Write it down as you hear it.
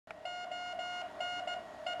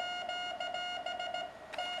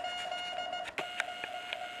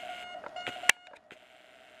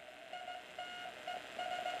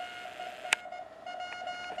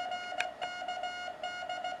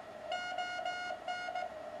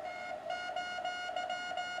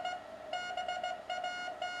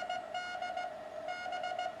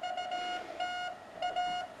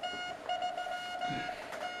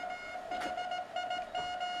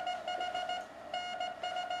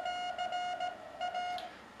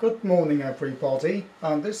Good morning everybody,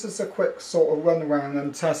 and this is a quick sort of run around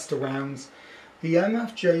and test around the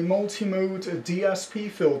MFJ multimode DSP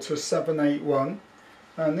filter 781,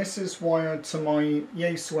 and this is wired to my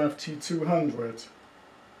Yaesu FT200.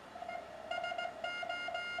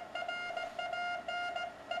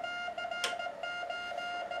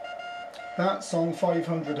 That's on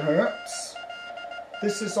 500 Hz.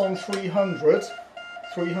 This is on 300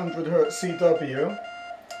 Hz CW.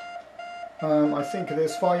 I think it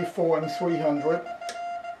is 5, 4 and 300.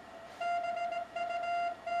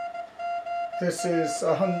 This is,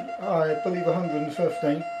 I believe,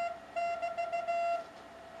 150.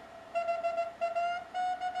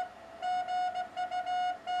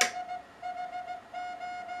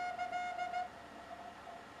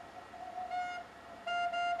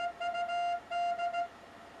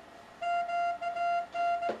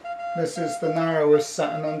 This is the narrowest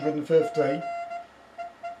set in 150.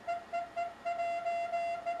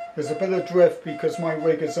 There's a bit of drift because my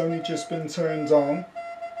rig has only just been turned on.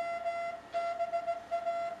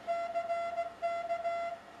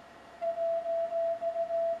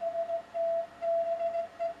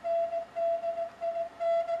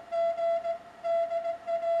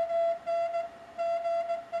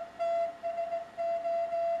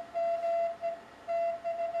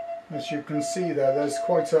 As you can see there's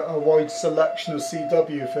quite a wide selection of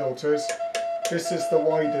CW filters. This is the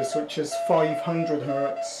widest, which is 500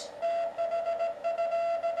 Hz.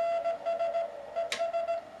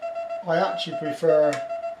 I actually prefer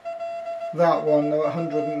that one,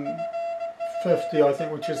 150 I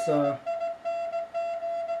think, which is the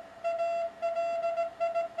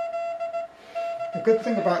good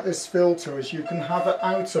thing about this filter is you can have it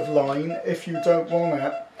out of line if you don't want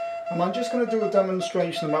it. And I'm just going to do a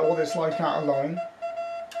demonstration about what it's like out of line.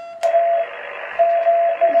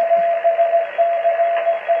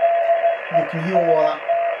 You can hear all that.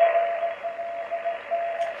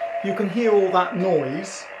 You can hear all that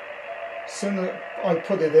noise as soon as I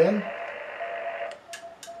put it in.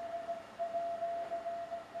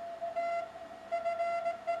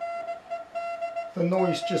 The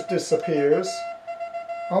noise just disappears.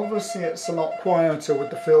 Obviously, it's a lot quieter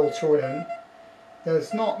with the filter in.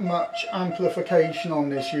 There's not much amplification on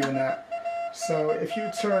this unit, so if you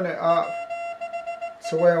turn it up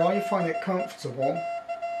to where I find it comfortable,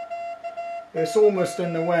 it's almost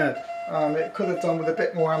in the red. It could have done with a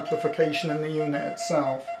bit more amplification in the unit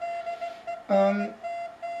itself.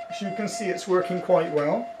 As you can see, it's working quite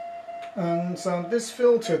well, and this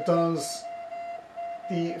filter does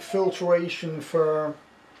the filtration for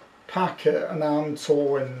packet and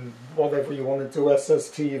AMTOR and whatever you want to do,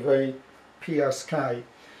 SSTV, PSK.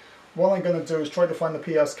 What I'm going to do is try to find the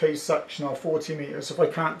PSK section of 40 meters. If I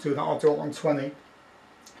can't do that, I'll do it on 20,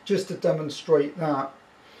 just to demonstrate that.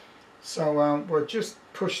 So we'll just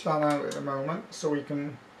push that out at the moment so we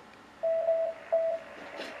can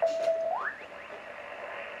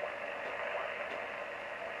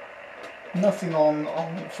nothing on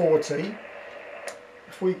 40.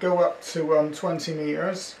 If we go up to 20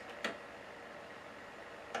 meters,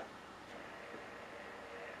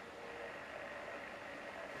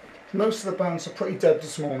 most of the bands are pretty dead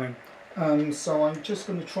this morning, so I'm just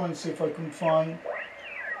going to try and see if I can find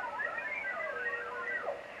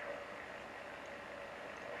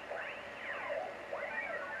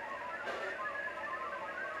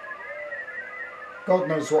God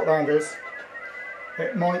knows what that is.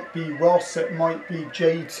 It might be Ross, it might be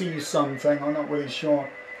JT something, I'm not really sure.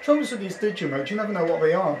 Troubles with these digimodes, you never know what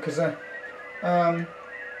they are, because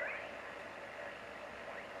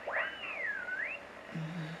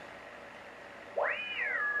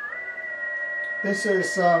this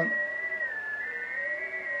is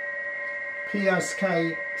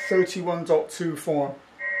PSK 31.24,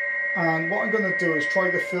 and what I'm going to do is try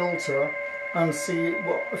the filter and see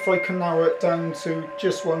if I can narrow it down to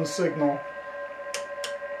just one signal.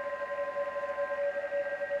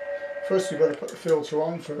 First we better put the filter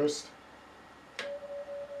on first.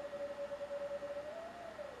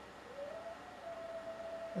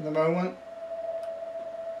 In the moment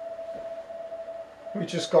we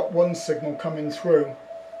just got one signal coming through.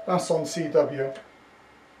 That's on CW.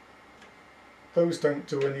 Those don't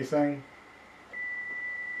do anything.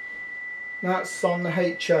 That's on the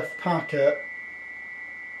HF packet.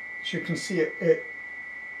 As you can see, it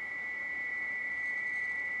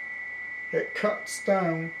cuts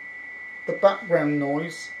down the background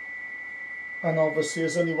noise, and obviously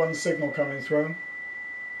there's only one signal coming through.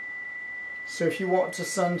 So if you want to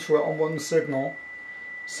center it on one signal,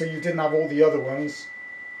 so you didn't have all the other ones,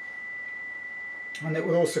 and it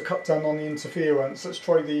would also cut down on the interference. Let's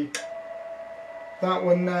try the That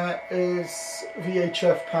one there is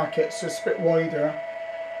VHF packet, so it's a bit wider,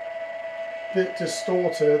 a bit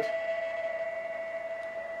distorted.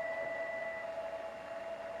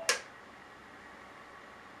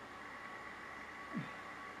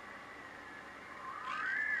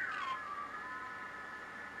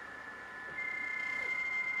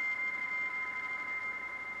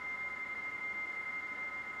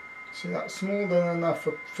 See, that's more than enough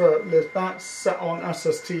for that's set on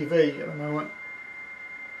SSTV at the moment.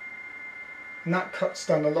 And that cuts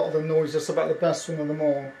down a lot of the noise. That's about the best one of them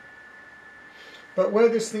all. But where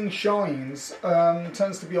this thing shines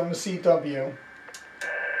tends to be on the CW.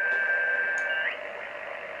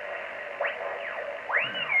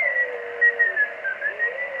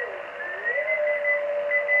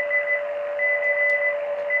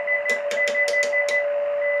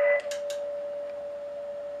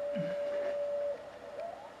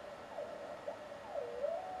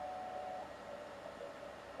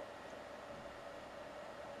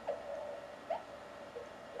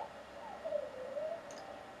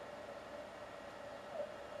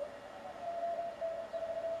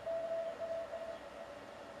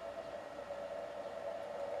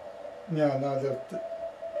 Yeah, no,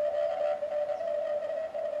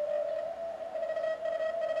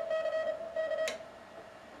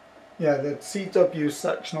 the CW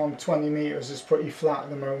section on 20 meters is pretty flat at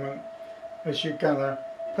the moment. As you gather,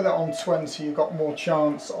 put it on 20, you've got more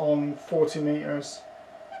chance on 40 meters.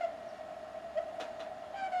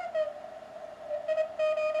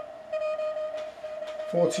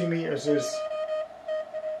 "40 meters is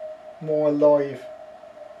more alive.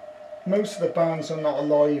 Most of the bands are not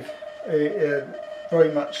alive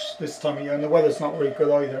very much this time of year, and the weather's not very good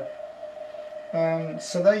either.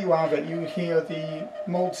 So there you have it. You hear the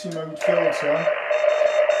multimode filter.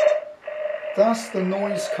 That's the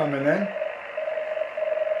noise coming in.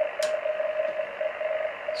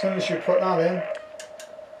 As soon as you put that in,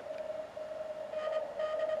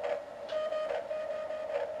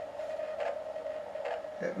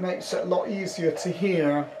 it makes it a lot easier to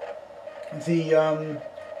hear the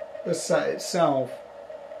set itself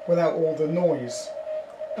without all the noise.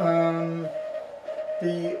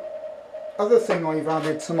 The other thing I've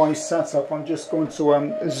added to my setup, I'm just going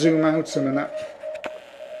to zoom out a minute.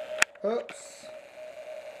 Oops.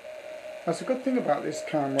 That's a good thing about this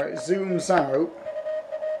camera, it zooms out.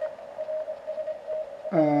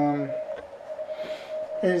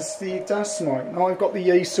 Is the desk mic. Now I've got the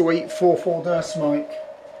ASO 844 desk mic,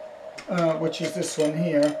 which is this one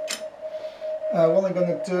here. What I'm going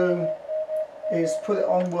to do is put it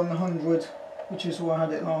on 100, which is where I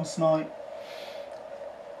had it last night.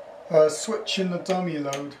 Switch in the dummy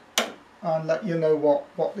load and let you know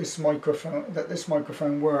what this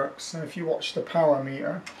microphone works. And if you watch the power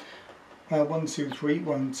meter, 1 2 3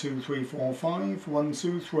 1 2 3 4 5 1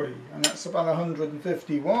 2 3, and that's about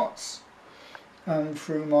 150 watts. And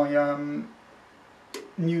through my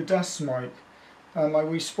new desk mic, I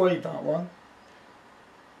resprayed that one.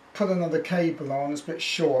 Put another cable on. It's a bit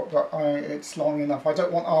short, but it's long enough. I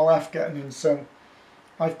don't want RF getting in, so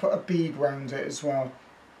I've put a bead round it as well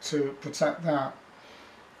to protect that.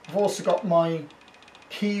 I've also got my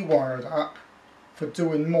key wired up for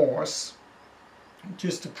doing Morse,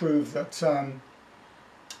 just to prove that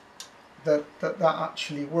that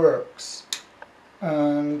actually works.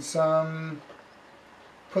 And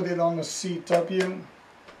put it on the CW.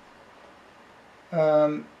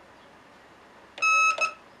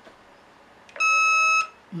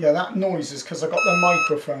 Yeah, that noise is because I got the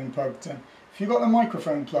microphone plugged in. If you've got the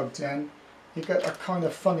microphone plugged in, you get a kind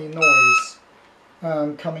of funny noise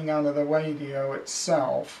coming out of the radio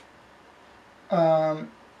itself. So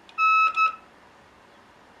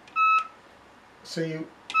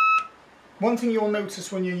one thing you'll notice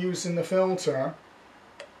when you're using the filter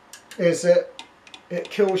is it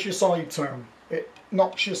kills your side tone. It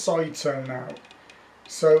knocks your side tone out.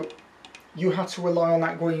 So you have to rely on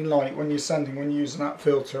that green light when you're using that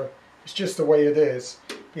filter. It's just the way it is,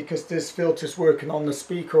 because this filter's working on the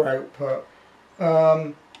speaker output.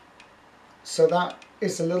 So that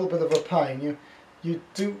is a little bit of a pain. You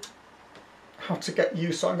do have to get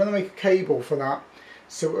used to it. I'm going to make a cable for that,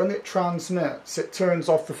 so when it transmits, it turns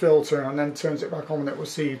off the filter and then turns it back on when it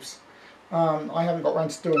receives. I haven't got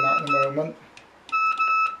around to doing that at the moment.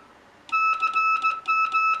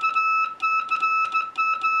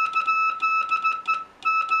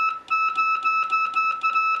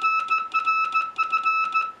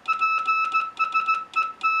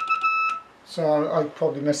 So I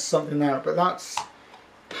probably missed something out, but that's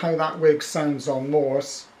how that rig sounds on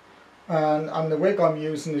Morse. And the rig I'm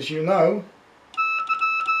using, as you know,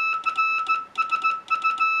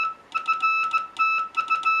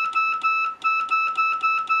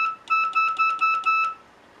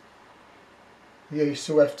 the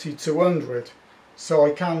Yaesu FT200, so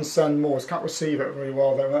I can send more. I can't receive it very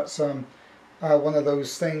well though. That's one of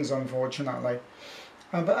those things, unfortunately.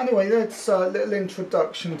 But anyway, that's a little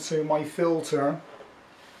introduction to my filter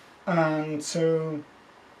and to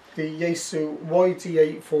the Yaesu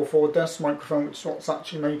YD844 desk microphone, which is what's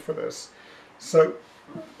actually made for this. So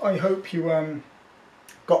I hope you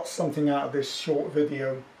got something out of this short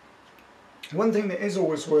video. One thing that is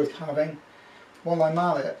always worth having while I'm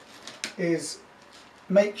at it is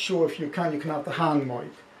make sure, if you can have the hand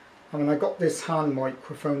mic. I mean, I got this hand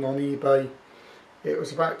microphone on eBay. It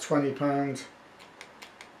was about £20.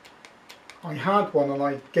 I had one and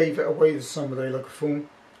I gave it away to somebody like a fool,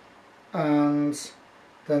 and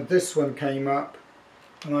then this one came up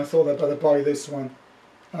and I thought I'd better buy this one.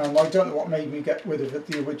 I don't know what made me get rid of it,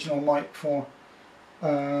 the original mic for.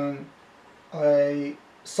 I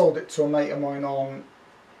sold it to a mate of mine on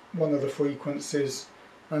one of the frequencies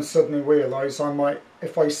and suddenly realised I might,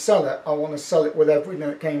 if I sell it, I want to sell it with everything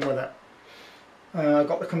that came with it. I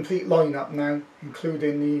got the complete lineup now,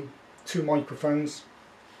 including the 2 microphones.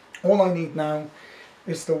 All I need now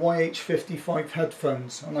is the YH55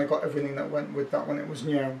 headphones, and I got everything that went with that when it was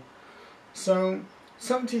new. So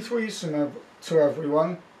 73s to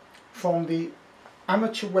everyone from the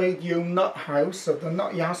amateur radio nut house of the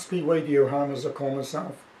nutty aspie radio ham, as I call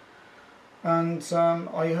myself. And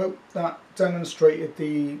I hope that demonstrated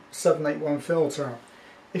the 781 filter.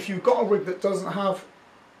 If you've got a rig that doesn't have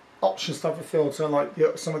options to have a filter like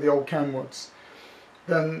some of the old Kenwoods,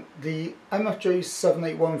 then the MFJ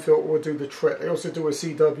 781 filter will do the trick. They also do a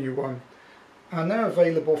CW one, and they're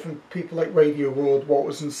available from people like Radio World,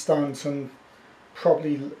 Walters and Stanton,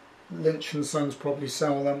 probably Lynch and Sons probably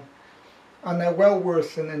sell them, and they're well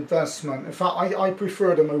worth an investment. In fact, I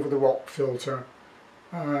prefer them over the rock filter,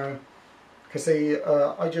 because they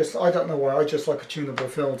I don't know why, I just like a tunable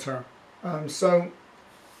filter. So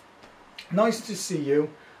nice to see you.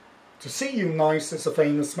 To see you nice, as a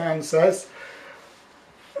famous man says.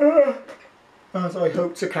 And I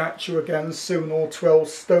hope to catch you again soon, all 12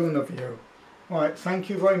 stone of you. Right, thank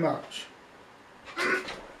you very much.